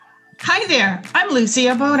Hi there, I'm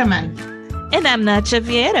Lucia Bodeman. And I'm Nacha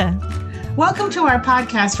Vieira. Welcome to our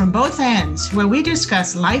podcast from both ends, where we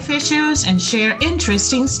discuss life issues and share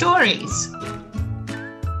interesting stories.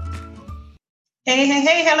 Hey,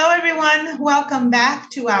 hello everyone. Welcome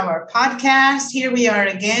back to our podcast. Here we are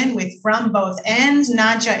again with From Both Ends.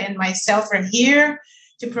 Nacha and myself are here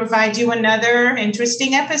to provide you another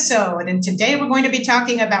interesting episode. And today we're going to be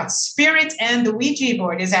talking about spirit and the Ouija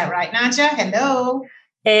board. Is that right, Nacha? Hello.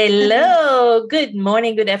 Hello. Good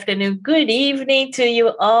morning, good afternoon, good evening to you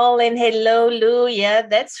all. And hello, Lou. Yeah,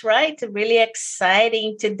 that's right. Really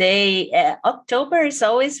exciting today. October is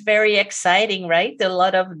always very exciting, right? A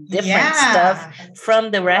lot of different stuff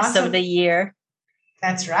from the rest of the year.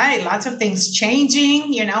 That's right. Lots of things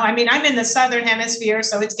changing. I'm in the Southern Hemisphere,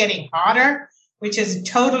 so it's getting hotter, which is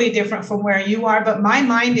totally different from where you are. But my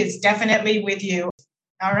mind is definitely with you.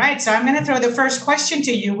 All right, so I'm going to throw the first question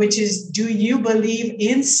to you, which is, do you believe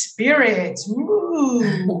in spirits?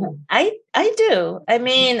 Ooh. I do.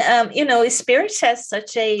 Spirits has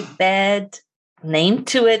such a bad name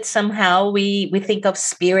to it somehow. We think of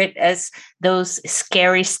spirit as those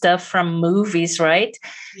scary stuff from movies, right?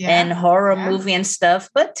 Yeah, and horror movie and stuff.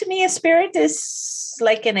 But to me, a spirit is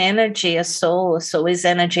like an energy, a soul. So is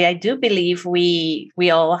energy. I do believe we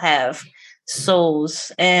all have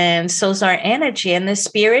souls, and souls are energy, and the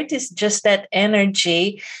spirit is just that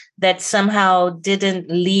energy that somehow didn't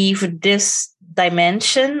leave this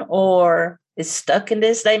dimension or is stuck in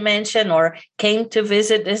this dimension or came to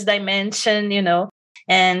visit this dimension,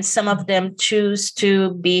 and some of them choose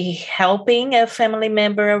to be helping a family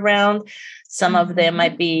member around. Some of them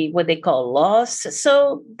might be what they call lost.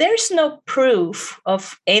 So there's no proof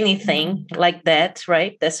of anything like that,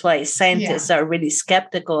 right? That's why scientists are really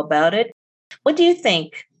skeptical about it. What do you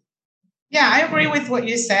think? Yeah, I agree with what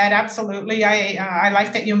you said. Absolutely. I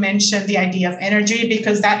like that you mentioned the idea of energy,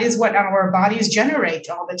 because that is what our bodies generate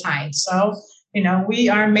all the time. So, we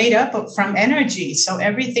are made up from energy. So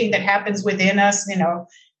everything that happens within us,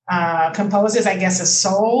 composes, I guess, a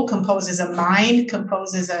soul, composes a mind,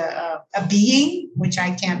 composes a being, which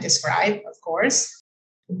I can't describe, of course.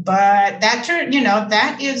 But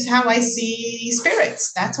that is how I see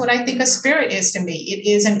spirits. That's what I think a spirit is to me. It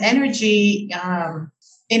is an energy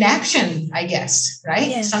in action, I guess, right?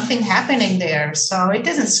 Yeah. Something happening there. So it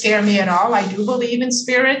doesn't scare me at all. I do believe in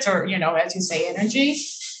spirits, or, as you say, energy.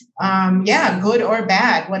 Good or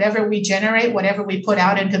bad, whatever we generate, whatever we put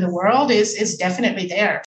out into the world is definitely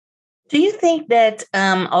there. Do you think that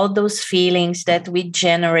all those feelings that we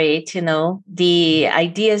generate, the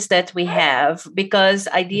ideas that we have, because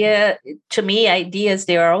to me, ideas,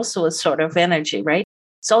 they are also a sort of energy, right?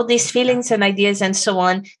 So all these feelings and ideas and so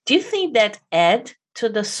on, do you think that add to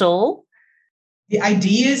the soul? The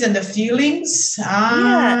ideas and the feelings?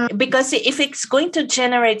 Yeah, because if it's going to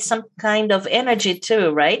generate some kind of energy too,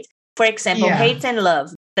 right? For example, hate and love,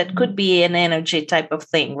 that could be an energy type of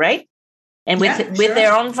thing, right? And with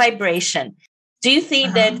their own vibration. Do you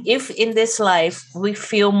think that if in this life we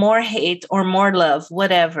feel more hate or more love,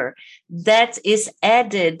 whatever, that is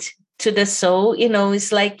added to the soul?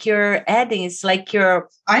 It's like you're adding, it's like you're...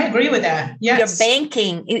 I agree with that. Yes. You're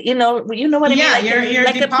banking, you know what I mean? You're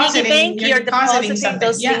like a piggy bank, you're depositing something.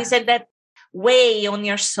 Those things that weigh on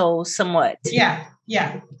your soul somewhat. Yeah.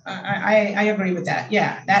 I agree with that.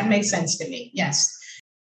 Yeah, that makes sense to me. Yes.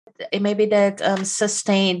 Maybe that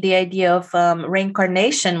sustain the idea of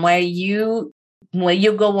reincarnation, where you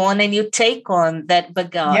go on and you take on that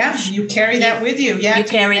bagage. Yeah, you carry that with you. Yeah, you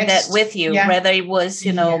carry that with you, whether it was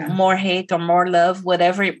more hate or more love,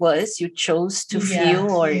 whatever it was you chose to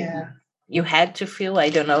feel or you had to feel. I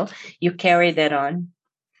don't know. You carry that on.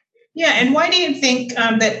 Yeah, and why do you think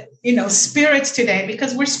that spirits today?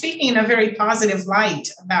 Because we're speaking in a very positive light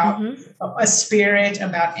about a spirit,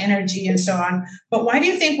 about energy, and so on. But why do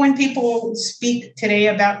you think when people speak today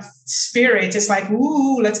about spirit, it's like,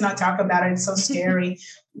 ooh, let's not talk about it. It's so scary.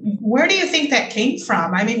 Where do you think that came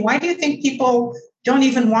from? I mean, why do you think people don't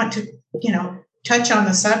even want to, touch on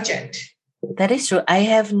the subject? That is true. I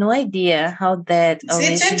have no idea how that.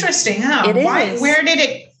 It's interesting, huh? It is.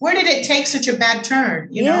 Where did it take such a bad turn?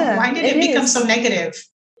 Why did it become so negative?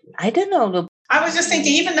 I don't know. I was just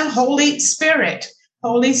thinking, even the Holy Spirit.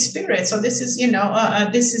 So this is,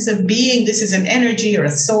 this is a being, this is an energy or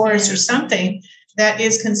a source or something that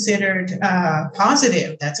is considered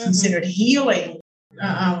positive, that's considered healing,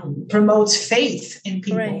 promotes faith in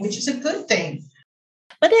people, which is a good thing.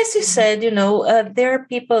 But as you said, there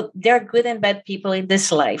are good and bad people in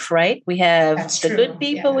this life, right? We have good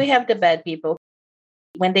people, we have the bad people.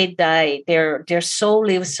 When they die, their soul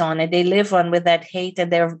lives on, and they live on with that hate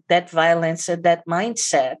and that violence and that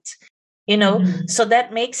mindset. So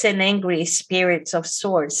that makes an angry spirit of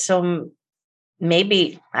sorts. So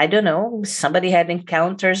maybe, I don't know, somebody had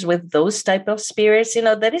encounters with those type of spirits.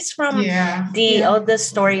 That is from the other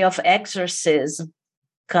story of exorcism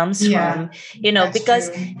comes from, because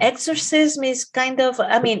true. exorcism is kind of,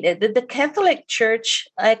 the Catholic Church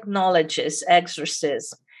acknowledges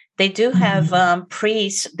exorcism. They do have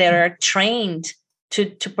priests that are trained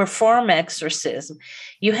to perform exorcism.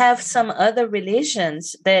 You have some other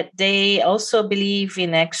religions that they also believe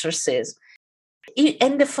in exorcism.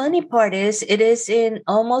 And the funny part is, it is in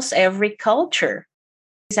almost every culture.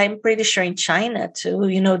 I'm pretty sure in China too,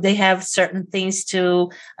 they have certain things to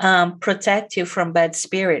protect you from bad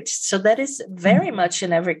spirits. So that is very much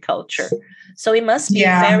in every culture. So it must be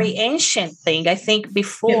a very ancient thing. I think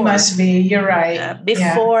before. It must be. You're right.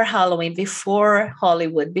 Before Halloween, before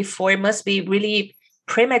Hollywood, before, it must be really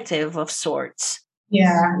primitive of sorts.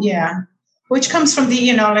 Yeah. Which comes from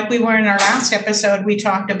the, like we were in our last episode, we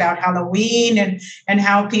talked about Halloween and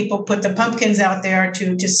how people put the pumpkins out there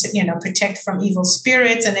to just, protect from evil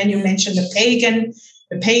spirits. And then you mentioned the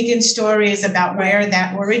pagan stories about where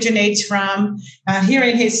that originates from. Here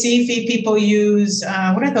in Recife, people use,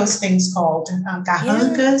 what are those things called?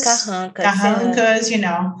 Carrancas. Carrancas,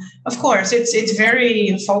 Of course, it's very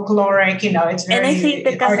folkloric, it's very and I think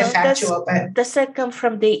the artifactual. But does that come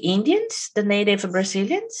from the Indians, the native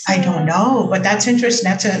Brazilians? I don't know, but that's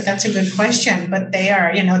interesting. That's a good question. But they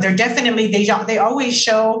are, they're definitely, they always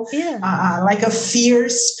show like a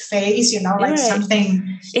fierce face, like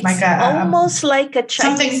something. It's like almost like a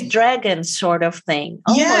Chinese dragon sort of thing.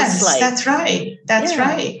 Yes, that's right. That's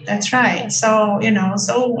right. So,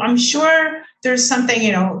 so I'm sure there's something,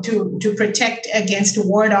 to protect against, to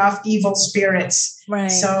ward off evil spirits. Right.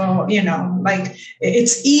 So, like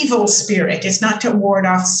it's evil spirit. It's not to ward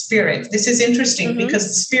off spirit. This is interesting because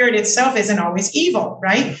the spirit itself isn't always evil,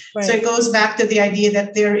 right? So it goes back to the idea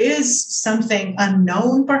that there is something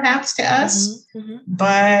unknown perhaps to us,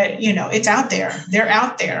 but, it's out there. They're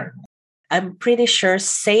out there. I'm pretty sure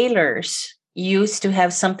sailors used to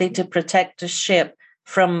have something to protect the ship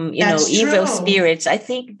from, evil spirits. I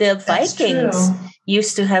think the Vikings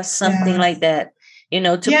used to have something like that, to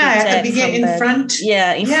protect at the beginning, in front of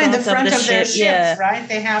the ship, right?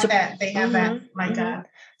 They have that. They have that like a.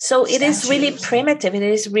 So it is really primitive. It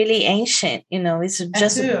is really ancient. It's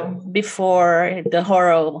just before the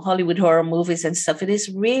Hollywood horror movies and stuff. It is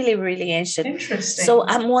really, really ancient. Interesting. So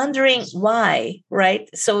I'm wondering why, right?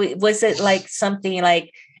 So was it like something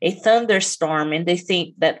like a thunderstorm and they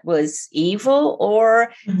think that was evil,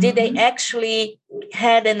 or did they actually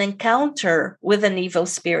had an encounter with an evil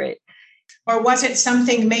spirit? Or was it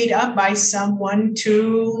something made up by someone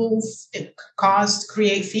to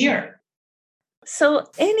create fear? So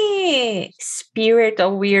any spirit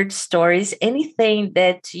or weird stories, anything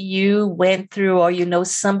that you went through or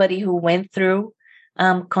somebody who went through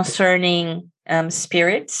concerning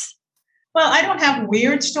spirits? Well, I don't have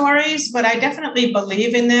weird stories, but I definitely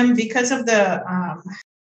believe in them because of the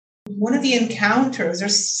one of the encounters, or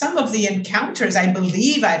some of the encounters I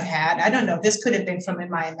believe I've had. I don't know. This could have been from in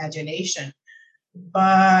my imagination,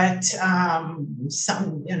 but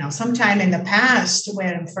sometime in the past,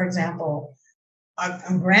 when, for example,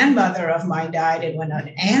 a grandmother of mine died, and when an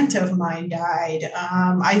aunt of mine died,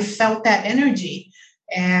 I felt that energy.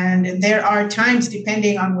 And there are times,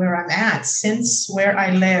 depending on where I'm at, since where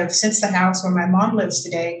I live, since the house where my mom lives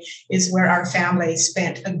today is where our family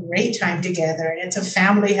spent a great time together. And it's a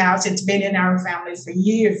family house. It's been in our family for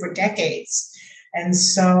years, for decades. And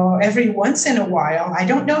so every once in a while, I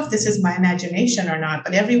don't know if this is my imagination or not,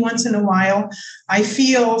 but every once in a while, I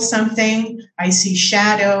feel something. I see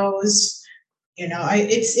shadows.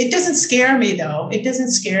 It doesn't scare me, though. It doesn't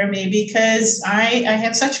scare me because I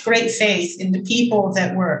have such great faith in the people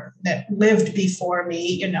that lived before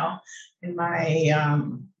me, in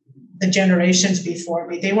my, the generations before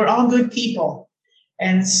me. They were all good people.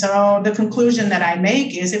 And so the conclusion that I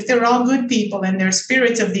make is, if they're all good people and they're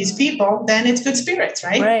spirits of these people, then it's good spirits,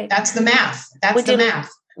 right? That's the math. That's the math.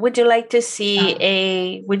 Would you like to see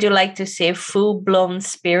a full-blown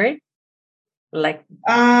spirit? Like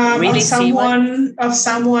really someone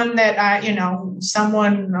that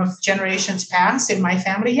someone of generations past in my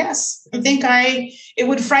family. Yes. I think it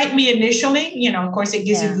would frighten me initially. Of course it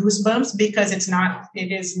gives you goosebumps because it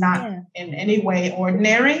is not in any way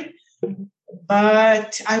ordinary,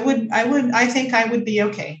 but I think I would be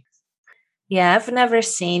okay. Yeah, I've never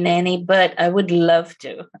seen any, but I would love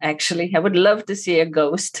to, actually. I would love to see a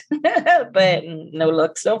ghost, but no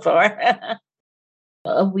luck so far.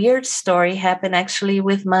 A weird story happened actually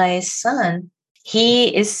with my son. He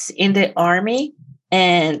is in the army,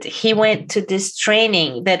 And he went to this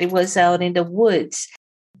training that it was out in the woods.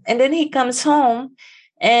 And then he comes home,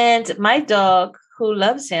 and my dog, who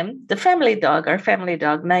loves him, the family dog, our family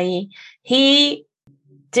dog, Nai, he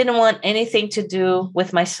didn't want anything to do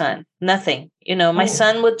with my son. Nothing. My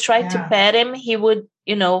son would try to pet him. He would,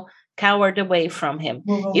 cowered away from him.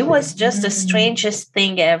 It was just the strangest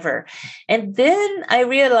thing ever. And then I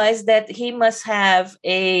realized that he must have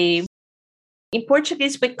in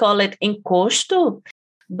Portuguese, we call it encosto.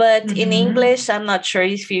 But in English, I'm not sure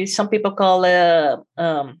some people call a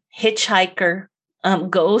hitchhiker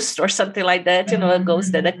ghost or something like that, a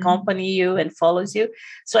ghost that accompanies you and follows you.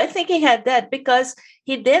 So I think he had that, because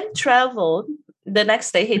he then traveled, the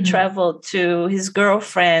next day he traveled to his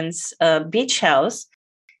girlfriend's beach house,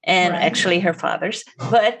 and actually her father's,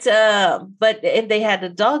 but and they had a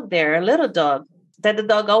dog there, a little dog, that the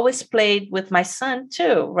dog always played with my son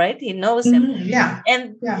too, right? He knows him.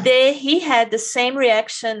 And he had the same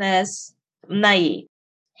reaction as Nai.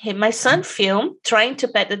 My son filmed trying to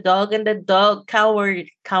pet the dog, and the dog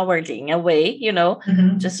cowering away,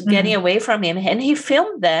 just getting away from him. And he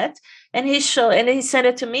filmed that, and he sent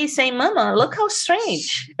it to me saying, "Mama, look how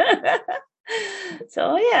strange."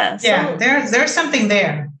 So there's something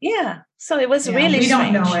there. Yeah. So it was really we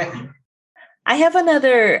strange. Don't know it. I have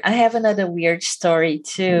another weird story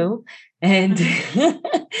too. And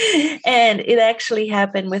and it actually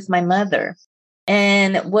happened with my mother.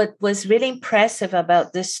 And what was really impressive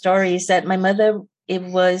about this story is that my mother,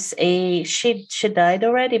 she died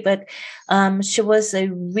already, but she was a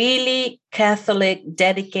really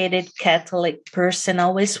dedicated Catholic person,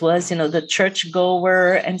 always was, the church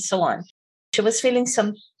goer and so on. She was feeling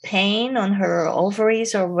some pain on her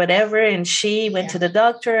ovaries or whatever, and she went to the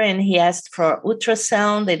doctor, and he asked for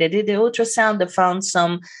ultrasound. They did the ultrasound. They found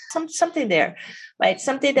something there, right?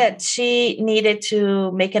 Something that she needed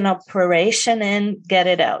to make an operation and get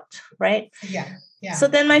it out, right? Yeah. Yeah. So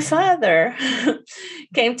then my father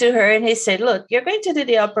came to her and he said, "Look, you're going to do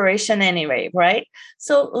the operation anyway, right?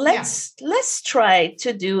 So let's try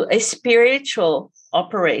to do a spiritual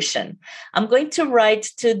operation. I'm going to write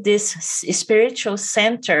to this spiritual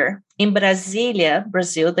center in Brasília,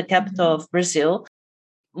 Brazil, the capital of Brazil,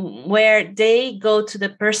 where they go to the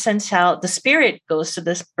person's house. The spirit goes to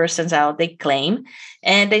this person's house, they claim,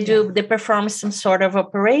 and they perform some sort of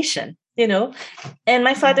operation, And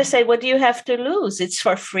my father said, "What do you have to lose? It's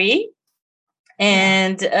for free.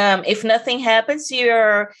 And if nothing happens,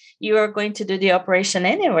 you're going to do the operation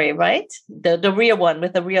anyway, right? The real one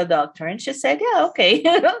with the real doctor." And she said, "Yeah, okay."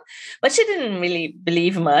 But she didn't really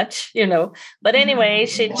believe much, But anyway,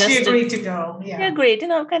 she agreed to go. Yeah. She agreed,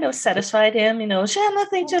 kind of satisfied him, She had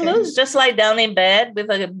nothing to lose. Just lie down in bed with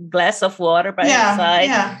a glass of water by her side.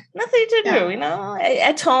 Yeah. Nothing to do,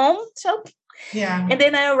 at home. So yeah. And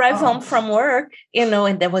then I arrived home from work,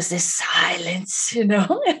 and there was this silence,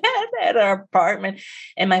 at our apartment.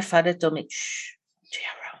 And my father told me, "Shh,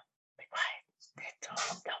 Jero, be quiet. They're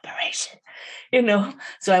doing the operation,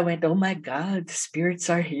 So I went, "Oh my God, the spirits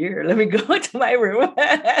are here. Let me go to my room."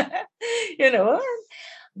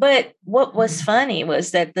 But what was funny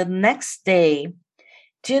was that the next day,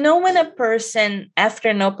 do you know when a person after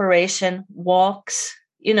an operation walks,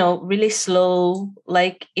 really slow,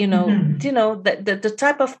 like, the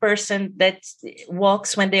type of person that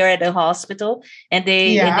walks when they're at a hospital and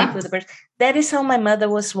they put the person. That is how my mother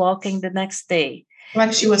was walking the next day.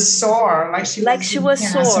 Like she was sore, like she was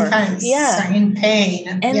sore. In pain.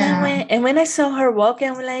 And when I saw her walking,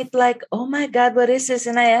 I'm like, "Oh my God, what is this?"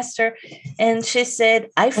 And I asked her, and she said,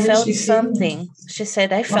 "I felt something." She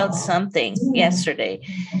said, "I felt something yesterday."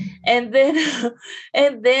 And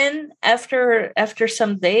then after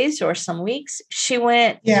some days or some weeks, she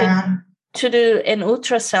went to do an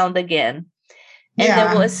ultrasound again, and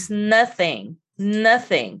there was nothing.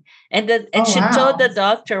 And she told the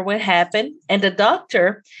doctor what happened, and the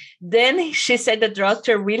doctor, then she said the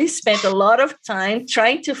doctor really spent a lot of time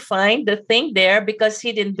trying to find the thing there, because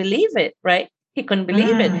he didn't believe it, right? He couldn't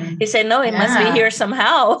believe it. He said, "No, it must be here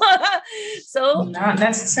somehow." So not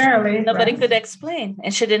necessarily. Nobody could explain,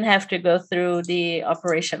 and she didn't have to go through the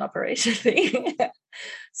operation thing.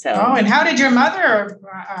 So. Oh, and how did your mother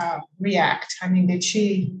react? I mean, did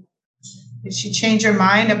she change her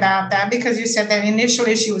mind about that? Because you said that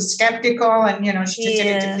initially she was skeptical, and she just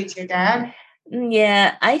did it to please your dad.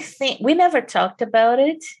 Yeah, I think we never talked about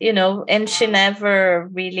it, and she never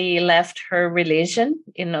really left her religion,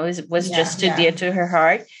 it was just too dear to her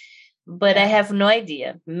heart. But I have no idea.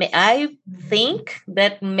 I think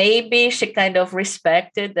that maybe she kind of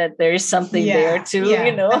respected that there is something there too,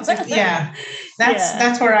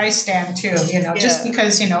 That's where I stand too, just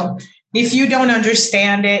because, if you don't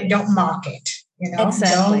understand it, don't mock it.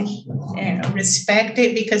 Exactly. Don't respect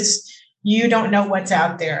it, because you don't know what's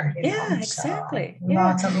out there. Exactly.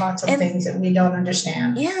 So lots of things that we don't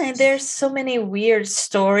understand. Yeah, and there's so many weird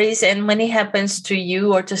stories, and when it happens to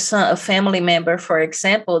you or to a family member, for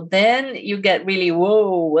example, then you get really,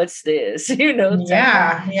 whoa, what's this?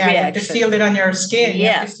 Yeah, you have to feel it on your skin. You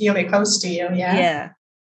have to feel it close to you. Yeah.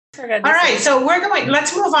 All right, so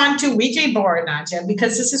let's move on to Ouija board, Nadja,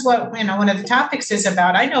 because this is what, one of the topics is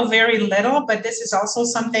about. I know very little, but this is also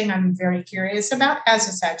something I'm very curious about. As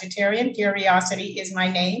a Sagittarian, curiosity is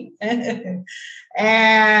my name.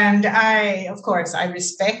 And of course, I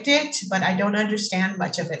respect it, but I don't understand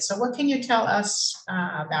much of it. So what can you tell us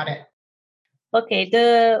about it? Okay,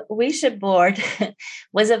 the Ouija board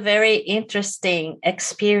was a very interesting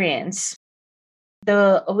experience.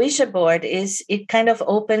 The Ouija board it kind of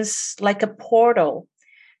opens like a portal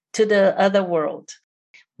to the other world.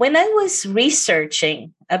 When I was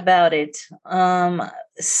researching about it,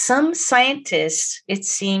 some scientists, it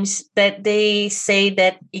seems that they say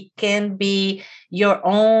that it can be your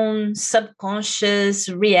own subconscious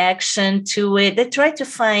reaction to it. They try to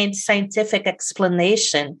find scientific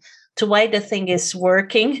explanation to why the thing is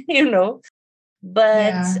working,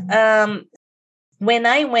 But when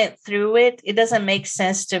I went through it, it doesn't make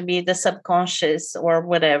sense to me, the subconscious or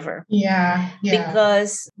whatever. Yeah.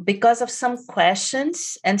 Because of some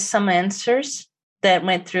questions and some answers that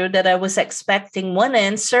went through, that I was expecting one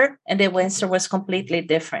answer and the answer was completely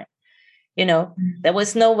different. There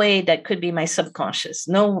was no way that could be my subconscious.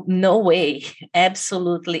 No way.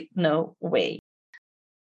 Absolutely no way.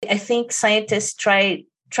 I think scientists try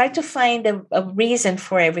to find a reason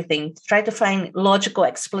for everything, try to find logical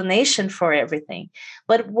explanation for everything.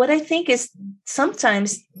 But what I think is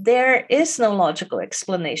sometimes there is no logical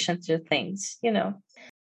explanation to things,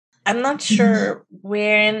 I'm not sure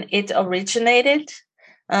when it originated.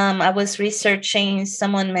 I was researching,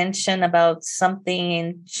 someone mentioned about something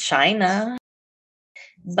in China,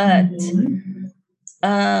 but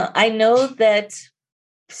I know that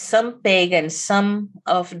some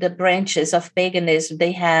of the branches of paganism,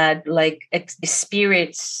 they had like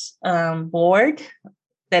spirits board.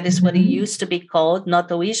 That is what it used to be called, not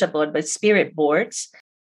the Ouija board, but spirit boards.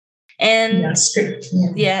 And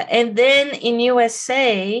and then in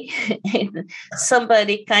USA,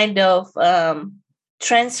 somebody kind of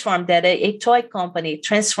transformed that, a toy company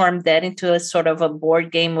transformed that into a sort of a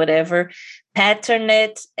board game, whatever, pattern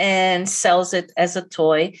it and sells it as a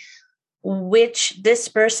toy, which this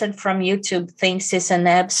person from YouTube thinks is an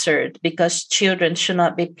absurd because children should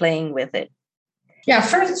not be playing with it. Yeah,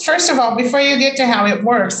 first of all, before you get to how it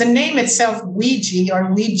works, the name itself, Ouija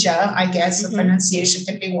or Ouija, I guess the pronunciation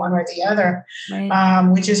could be one or the other, right.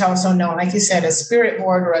 Which is also known, like you said, a spirit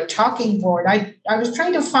board or a talking board. I was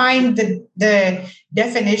trying to find the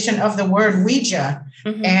definition of the word Ouija,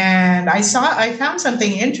 and I found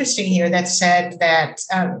something interesting here that said that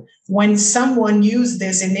when someone used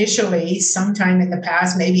this initially, sometime in the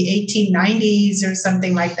past, maybe 1890s or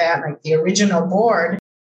something like that, like the original board,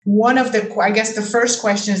 one of the first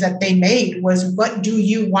questions that they made was, what do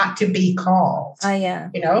you want to be called?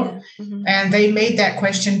 And they made that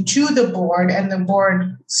question to the board, and the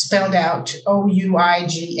board spelled out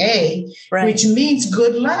OUIGA, right, which means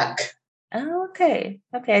good luck. Oh, okay.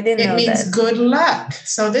 I didn't know that. It means good luck.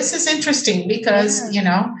 So this is interesting because,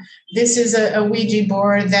 this is a Ouija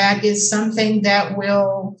board that is something that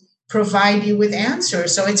will provide you with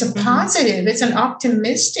answers. So it's a positive, it's an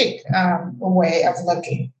optimistic way of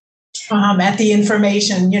looking at the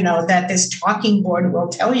information, that this talking board will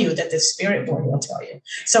tell you, that this spirit board will tell you.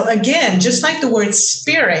 So again, just like the word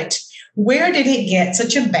spirit, where did it get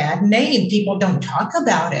such a bad name? People don't talk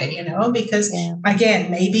about it, because again,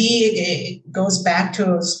 maybe it goes back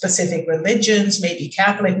to specific religions, maybe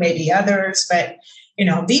Catholic, maybe others, but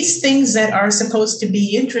these things that are supposed to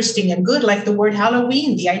be interesting and good, like the word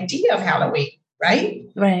Halloween, the idea of Halloween, right?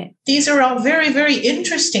 Right. These are all very, very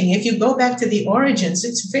interesting. If you go back to the origins,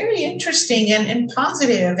 it's very interesting and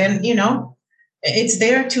positive. And, it's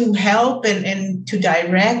there to help and to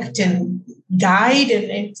direct and guide.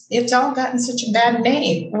 And it's all gotten such a bad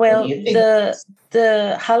name. Well,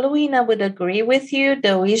 the Halloween, I would agree with you.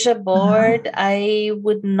 The Ouija board, I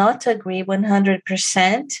would not agree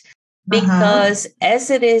 100%. Because as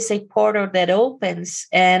it is a portal that opens,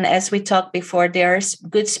 and as we talked before, there are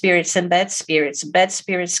good spirits and bad spirits. Bad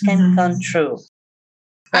spirits can come true.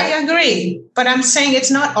 I agree, but I'm saying it's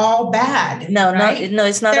not all bad. No, right? no,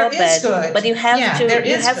 it's not all bad. Good. But you have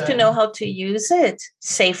to know how to use it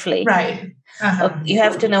safely. Right. You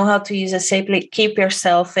have to know how to use it safely. Keep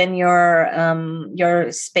yourself and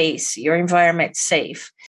your space, your environment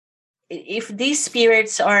safe. if these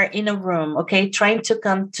spirits are in a room, okay, trying to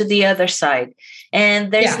come to the other side,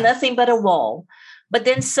 and there's nothing but a wall, but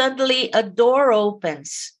then suddenly a door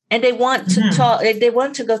opens and they want to talk, they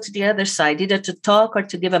want to go to the other side, either to talk or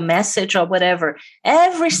to give a message or whatever.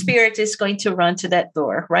 Every spirit is going to run to that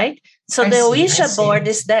door, right? So the Ouija board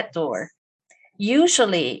is that door.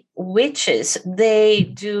 Usually witches,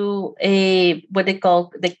 they do what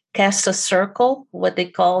they cast a circle, what they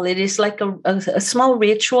call it is like a small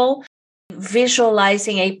ritual,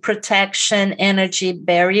 visualizing a protection energy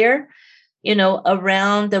barrier,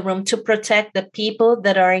 around the room to protect the people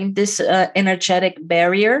that are in this energetic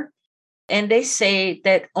barrier. And they say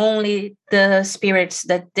that only the spirits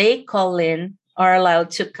that they call are allowed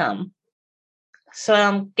to come. So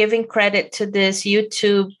I'm giving credit to this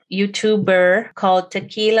YouTuber called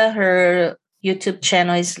Tequila. Her YouTube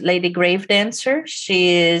channel is Lady Grave Dancer. She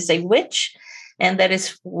is a witch, and that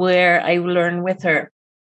is where I learned with her.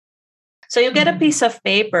 So you get a piece of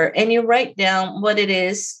paper and you write down what it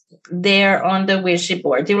is there on the Ouija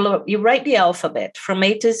board. You write the alphabet from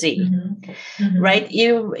A to Z, right?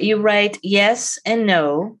 You write yes and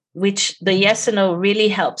no, which the yes and no really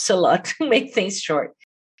helps a lot to make things short.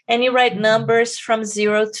 And you write numbers from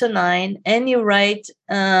 0 to 9, and you write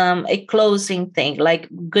a closing thing like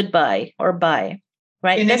goodbye or bye,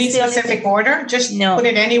 right? In any specific order? Just put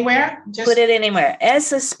it anywhere? Put it anywhere.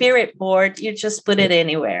 As a spirit board, you just put it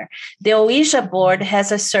anywhere. The Ouija board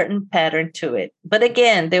has a certain pattern to it. But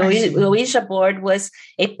again, the Ouija board was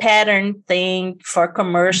a pattern thing for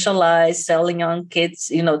commercialized, selling on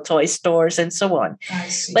kids, toy stores and so on.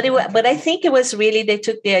 But I think it was really, they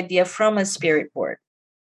took the idea from a spirit board.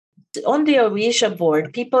 On the Ouija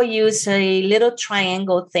board, people use a little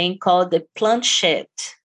triangle thing called the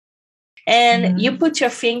planchette. And you put your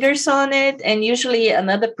fingers on it, and usually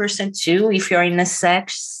another person too, if you're in a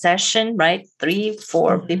session, right? 3,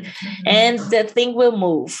 4, and the thing will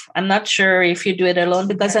move. I'm not sure if you do it alone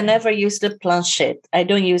because I never use the planchette. I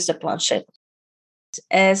don't use the planchette.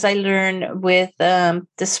 As I learned with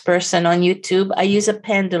this person on YouTube, I use a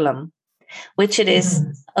pendulum, which it is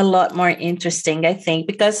a lot more interesting, I think,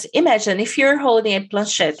 because imagine if you're holding a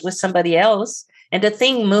planchette with somebody else and the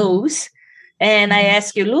thing moves, and I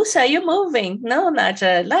ask you, Lucy, are you moving? No,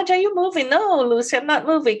 Naja. Naja, are you moving? No, Lucy, I'm not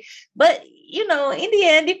moving. But, in the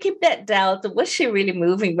end, you keep that doubt. Was she really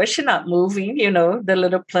moving? Was she not moving? The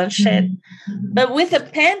little planchette. But with a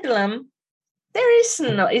pendulum, there is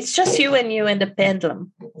it's just you and the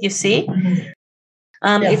pendulum, you see?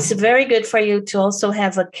 It's very good for you to also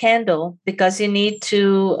have a candle because you need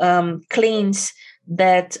to cleanse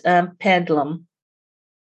that pendulum.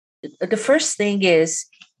 The first thing is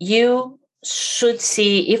you should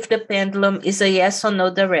see if the pendulum is a yes or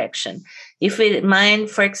no direction. If mine,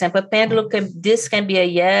 for example, pendulum this can be a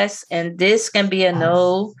yes and this can be a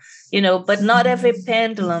no, but not every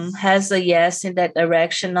pendulum has a yes in that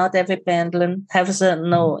direction. Not every pendulum has a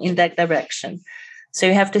no in that direction. So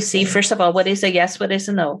you have to see, first of all, what is a yes, what is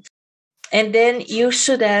a no. And then you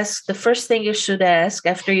should ask, the first thing you should ask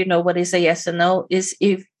after you know what is a yes and no is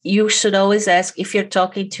if you should always ask if you're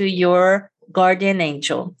talking to your guardian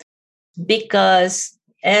angel. Because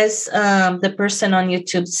as the person on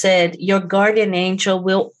YouTube said, your guardian angel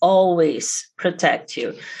will always protect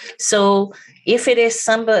you. So if it is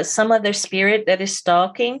some other spirit that is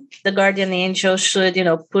talking, the guardian angel should,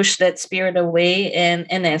 push that spirit away and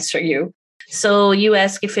answer you. So you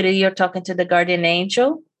ask if you're talking to the guardian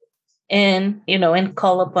angel and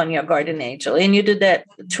call upon your guardian angel. And you do that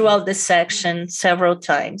throughout the section several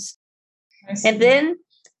times. And then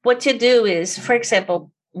what you do is, for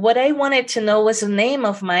example, what I wanted to know was the name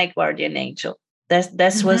of my guardian angel.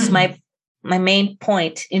 That was my main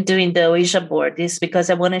point in doing the Ouija board, is because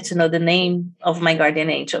I wanted to know the name of my guardian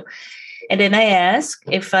angel. And then I asked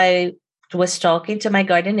if I was talking to my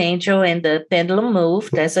guardian angel and the pendulum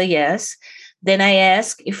moved as a yes. Then I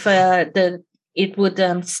asked if it would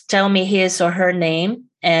tell me his or her name,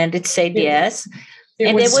 and it said yes.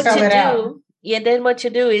 And then what you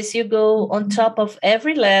do is you go on top of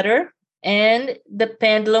every letter, and the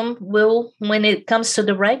pendulum will, when it comes to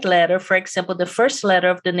the right letter, for example, the first letter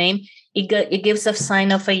of the name, it gives a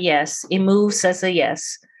sign of a yes. It moves as a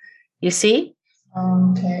yes. You see?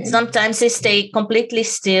 Okay. Sometimes it stays completely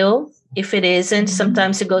still. If it isn't,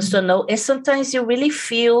 sometimes it goes to a no. And sometimes you really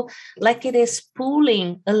feel like it is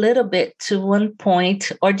pulling a little bit to one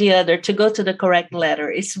point or the other to go to the correct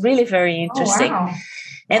letter. It's really very interesting. Oh, wow.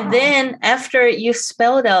 And then after you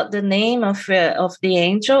spelled out the name of the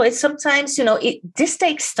angel, it's sometimes, this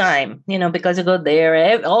takes time, because you go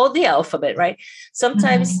there, all the alphabet, right?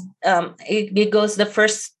 Sometimes it goes the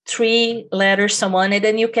first 3 letters, someone, and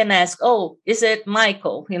then you can ask, oh, is it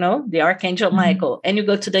Michael, the Archangel Michael? And you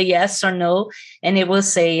go to the yes or no, and it will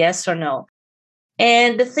say yes or no.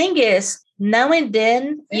 And the thing is, now and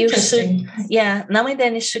then you should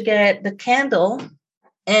get the candle,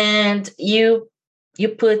 and you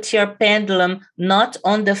put your pendulum not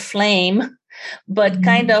on the flame, but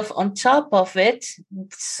kind of on top of it,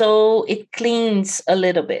 so it cleans a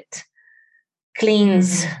little bit.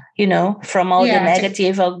 From all the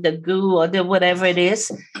negative of the goo or the whatever it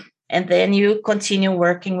is. And then you continue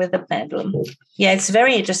working with the pendulum. Yeah, it's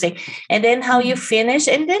very interesting. And then how you finish,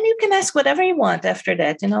 and then you can ask whatever you want after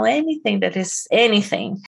that, anything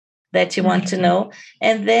that you want to know.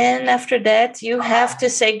 And then after that, you have to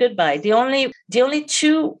say goodbye. The only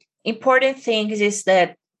 2 important things is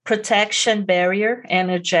that protection barrier,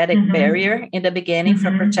 energetic barrier in the beginning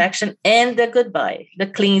for protection, and the goodbye, the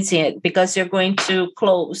cleansing it, because you're going to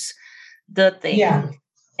close the thing. Yeah.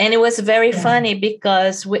 And it was very funny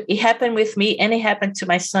because it happened with me and it happened to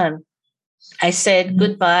my son. I said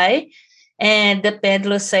goodbye, and the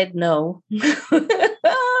pendulum said no.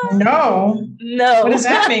 No. What does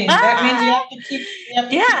that mean? That means you have to keep.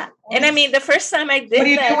 And I mean, the first time I did that. What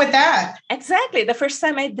do you do with that? Exactly. The first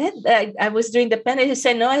time I did that, I was doing the pendulum. He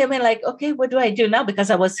said no. I mean, like, okay, what do I do now? Because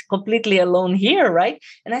I was completely alone here, right?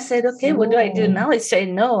 And I said, okay, what do I do now? He said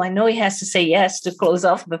no. I know he has to say yes to close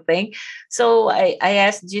off the thing. So I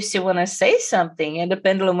asked, do you still want to say something? And the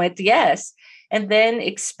pendulum went yes. And then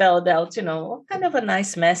expelled out, kind of a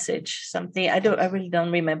nice message, something. I really don't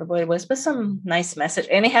remember what it was, but some nice message.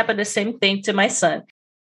 And it happened the same thing to my son.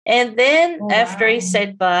 And then after he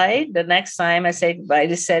said bye, the next time I said goodbye,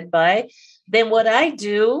 he said bye. Then what I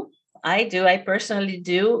personally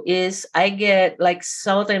do is I get like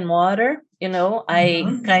salt and water, I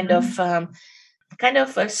kind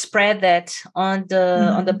of spread that on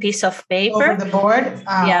the piece of paper. Over the board?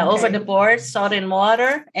 Over the board, salt and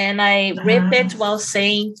water. And I rip it while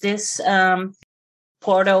saying this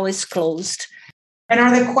portal is closed. And are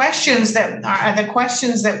the questions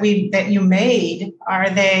that you made, are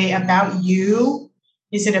they about you?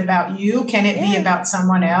 Is it about you? Can it be about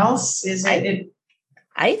someone else? Is it?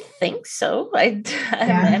 I think so.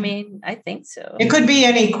 I mean, I think so. It could be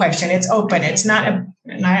any question. It's open. It's not.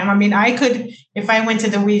 I could, if I went to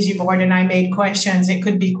the Ouija board and I made questions, it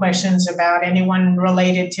could be questions about anyone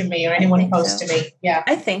related to me or anyone close to me. Yeah,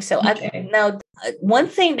 I think so. Okay. Now, one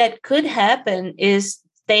thing that could happen is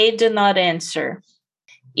they do not answer,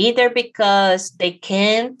 either because they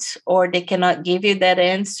can't, or they cannot give you that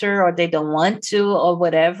answer, or they don't want to, or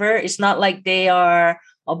whatever. It's not like they are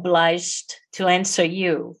obliged to answer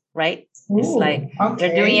you, right? It's like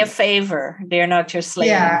they're doing a favor. They're not your slave.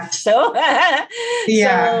 Yeah. So,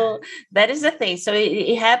 so that is the thing. So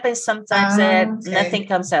it happens sometimes that nothing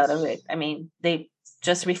comes out of it. I mean, they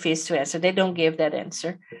just refuse to answer. They don't give that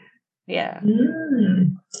answer. Yeah.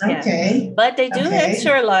 Okay. Yeah. But they do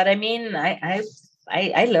answer a lot. I mean,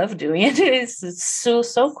 I love doing it. It's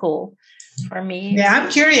so cool for me. Yeah, I'm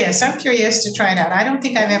curious to try it out. I don't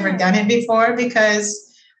think I've ever done it before because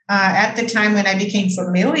at the time when I became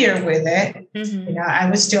familiar with it, I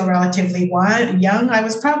was still relatively young. I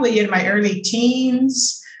was probably in my early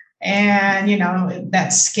teens. And,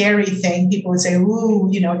 that scary thing, people would say,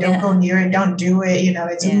 ooh, don't go near it, don't do it.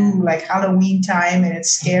 It's like Halloween time and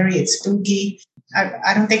it's scary, it's spooky.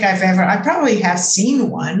 I don't think I probably have seen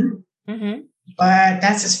one, but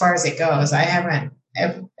that's as far as it goes. I haven't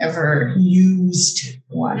ever used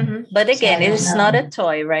one. But again, it's not a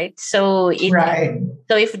toy, right? So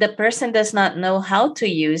so if the person does not know how to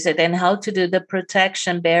use it and how to do the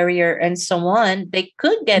protection barrier and so on, they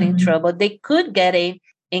could get in trouble. They could get a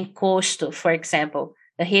encosto, for example,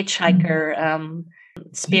 the hitchhiker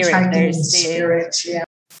spirit. Yeah.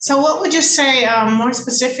 So what would you say more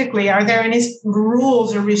specifically? Are there any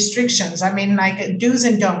rules or restrictions? I mean, like do's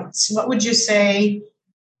and don'ts. What would you say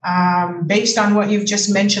based on what you've just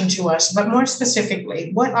mentioned to us? But more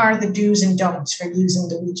specifically, what are the do's and don'ts for using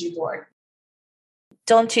the Ouija board?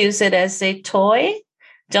 Don't use it as a toy.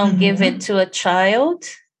 Don't give it to a child.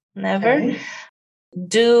 Never. Okay.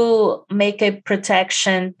 Do make a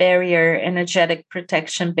protection barrier, energetic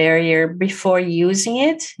protection barrier before using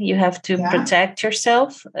it. You have to protect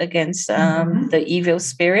yourself against the evil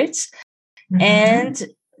spirits. And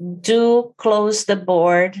do close the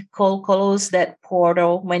board, close that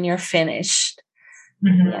portal when you're finished.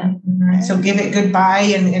 So give it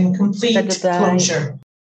goodbye and complete closure.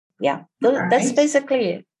 Yeah, that's basically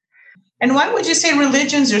it. And why would you say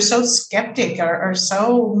religions are so skeptic or are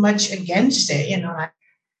so much against it?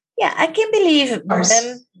 Yeah, I can believe Or,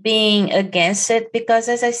 them being against it because,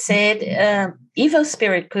 as I said, evil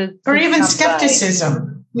spirit could or even come by.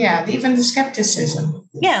 skepticism. Yeah, even the skepticism.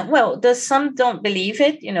 Yeah, well, some don't believe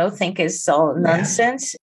it, think it's all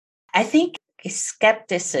nonsense. I think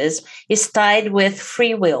skepticism is tied with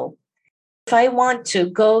free will. If I want to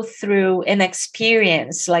go through an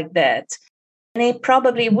experience like that, and it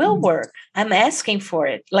probably will work. I'm asking for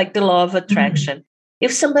it, like the law of attraction.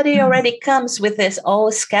 If somebody already comes with this all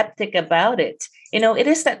skeptic about it, it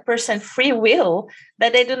is that person's free will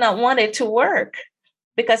that they do not want it to work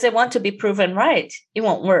because they want to be proven right. It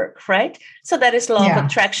won't work, right? So that is law of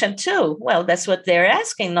attraction too. Well, that's what they're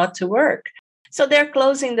asking, not to work. So they're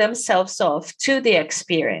closing themselves off to the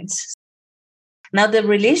experience. Now, the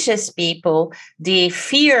religious people, the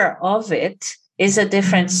fear of it is a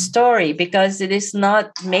different story because it is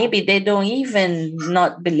not, maybe they don't even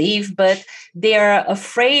not believe, but they are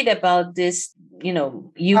afraid about this,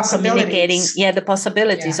 you communicating, the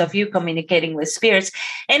possibilities of you communicating with spirits.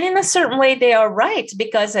 And in a certain way, they are right,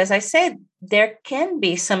 because as I said, there can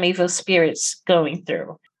be some evil spirits going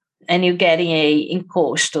through. And you're getting a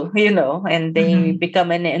encosto, and they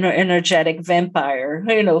become an energetic vampire,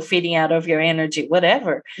 feeding out of your energy,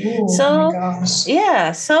 whatever. Ooh, so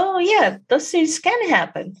those things can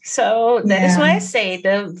happen. So that is why I say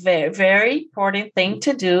the very, very important thing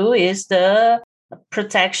to do is the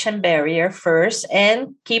protection barrier first,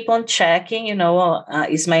 and keep on checking,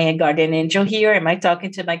 is my guardian angel here? Am I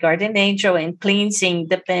talking to my guardian angel? And cleansing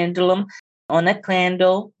the pendulum on a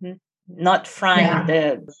candle. Not frying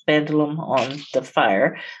the pendulum on the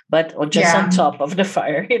fire, but or just on top of the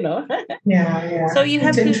fire, So you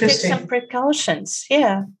have to take some precautions.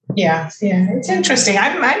 Yeah. It's interesting.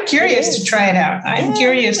 I'm curious to try it out. I'm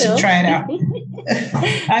curious to try it out.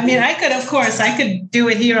 I mean, I could do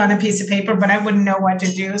it here on a piece of paper, but I wouldn't know what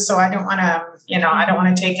to do. So I don't want to, I don't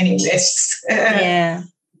want to take any risks. Yeah.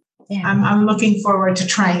 I'm looking forward to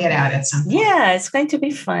trying it out at some point. Yeah, it's going to be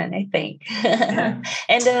fun, I think.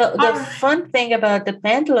 And the fun thing about the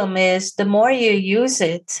pendulum is the more you use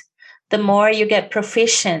it, the more you get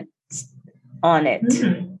proficient on it.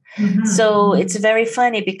 So it's very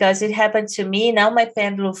funny because it happened to me. Now my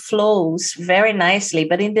pendulum flows very nicely,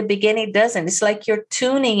 but in the beginning it doesn't. It's like you're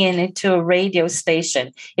tuning in into a radio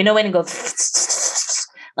station. When it goes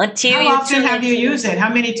until How often have you used it?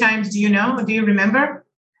 How many times do you know? Do you remember?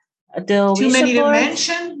 Too many to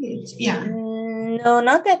mention? Yeah. No,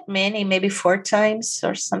 not that many. Maybe 4 times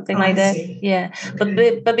or something like that. See. Yeah.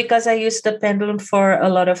 Okay. But because I use the pendulum for a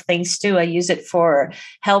lot of things too. I use it for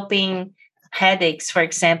helping headaches, for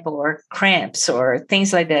example, or cramps or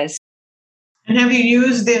things like this. And have you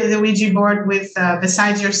used the Ouija board with,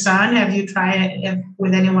 besides your son? Have you tried it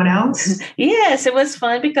with anyone else? Yes, it was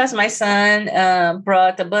fun because my son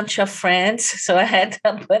brought a bunch of friends. So I had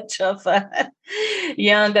a bunch of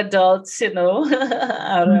young adults,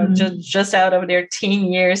 just out of their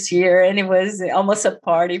teen years here. And it was almost a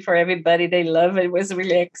party for everybody. They loved it. It was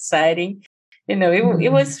really exciting.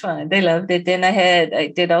 It was fun. They loved it. Then I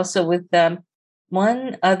did also with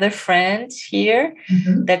one other friend here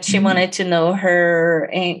that she wanted to know her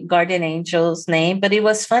guardian angel's name. But it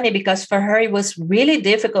was funny because for her, it was really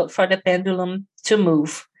difficult for the pendulum to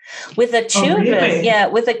move. With the children,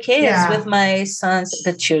 with the kids, with my sons,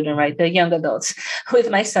 the children, right? The young adults, with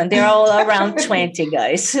my son, they're all around 20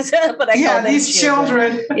 guys. But I call them these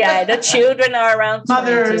children. The children are around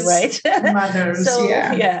mothers, 20, right? Mothers,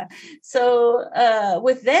 So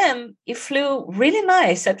with them, it flew really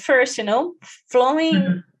nice at first,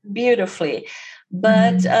 flowing beautifully.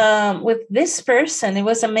 But with this person, it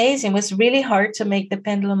was amazing. It was really hard to make the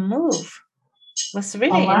pendulum move. It was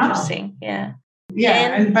really interesting. Yeah.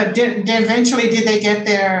 But did they get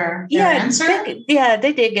their answer?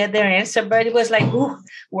 They did get their answer, but it was like,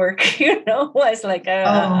 work, It was like,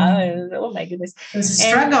 oh my goodness. It's a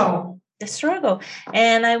struggle. The struggle.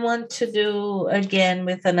 And I want to do again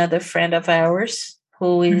with another friend of ours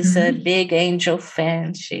who is a big angel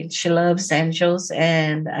fan. She loves angels.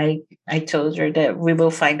 And I told her that we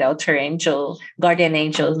will find out her guardian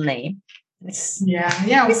angel's name.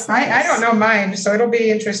 I don't know mine, so it'll be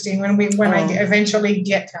interesting when I eventually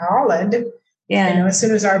get to Holland. As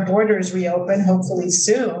soon as our borders reopen, hopefully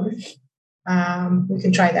soon, we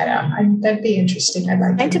can try that out. That'd be interesting.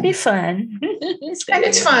 I'd like to be fun.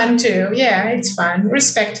 It's fun too. Yeah, it's fun.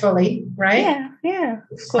 Respectfully, right? Yeah,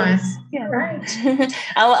 of course. Fun. Yeah, right.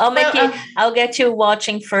 I'll get you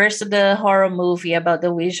watching first the horror movie about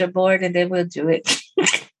the Ouija board, and then we'll do it.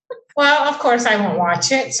 Well, of course, I won't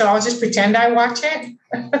watch it, so I'll just pretend I watch it.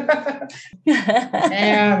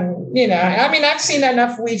 And, I mean, I've seen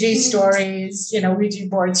enough Ouija stories, Ouija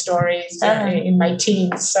board stories in my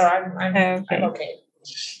teens, so I'm okay.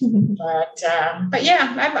 But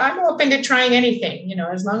yeah, I'm open to trying anything,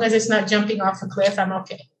 as long as it's not jumping off a cliff, I'm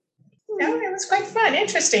okay. It was quite fun.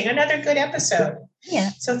 Interesting. Another good episode.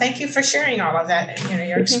 Yeah. So thank you for sharing all of that,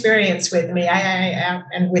 your experience with me.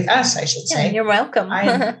 And with us, I should say. You're welcome.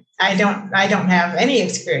 I don't have any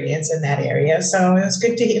experience in that area, so it was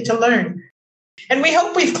good to learn. And we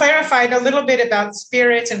hope we've clarified a little bit about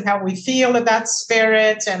spirits and how we feel about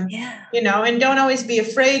spirits, and and don't always be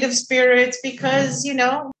afraid of spirits, because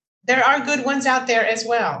there are good ones out there as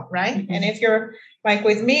well, right? Mm-hmm. And if you're like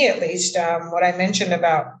with me, at least, what I mentioned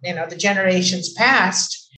about the generations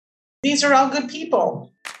past, these are all good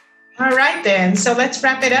people. All right, then. So let's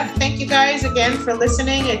wrap it up. Thank you guys again for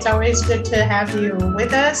listening. It's always good to have you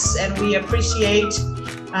with us, and we appreciate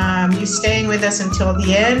you staying with us until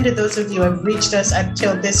the end. Those of you who have reached us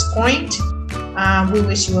until this point, we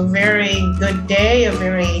wish you a very good day, a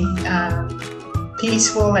very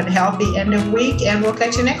peaceful and healthy end of week, and we'll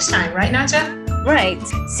catch you next time. Right, Naja? Right.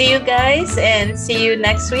 See you guys, and see you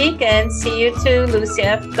next week, and see you too,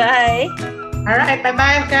 Lucia. Bye. All right.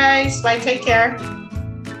 Bye-bye, guys. Bye. Take care.